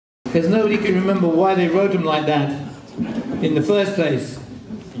because nobody can remember why they wrote them like that in the first place.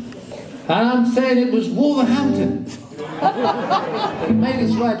 And I'm saying it was Wolverhampton. It made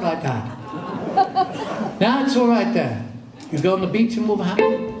us write like that. Now it's all right there. You go on the beach in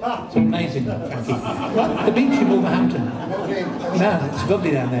Wolverhampton? It's amazing, Frankie. The beach in Wolverhampton. No, it's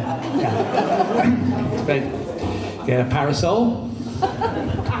lovely down there. Yeah. It's great. Get a parasol.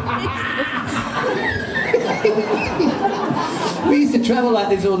 We used to travel like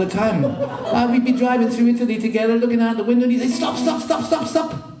this all the time. We'd be driving through Italy together, looking out the window, and he'd say, stop, stop, stop, stop,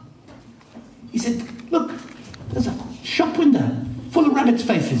 stop. He said, look, there's a shop window full of rabbits'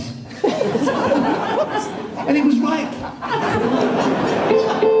 faces. And he was right.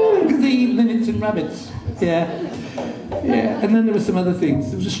 Because they eat linnets and rabbits. Yeah. Yeah. And then there were some other things.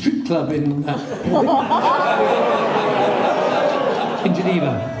 There was a strip club in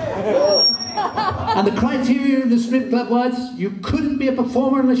Geneva. And the criteria of the strip club was you couldn't be a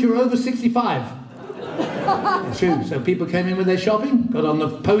performer unless you were over 65. It's true. So people came in with their shopping, got on the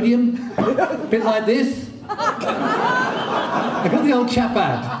podium, a bit like this. I got the old chap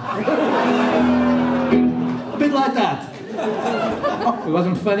out. A bit like that. It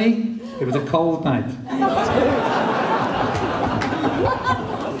wasn't funny. It was a cold night.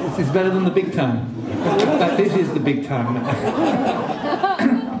 This is better than the big time. In fact, this is the big time.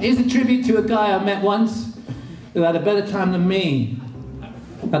 Here's a tribute to a guy I met once who had a better time than me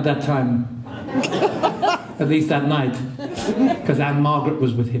at that time. At least that night. Because Anne Margaret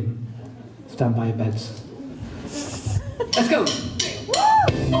was with him. Stand by your beds. Let's go!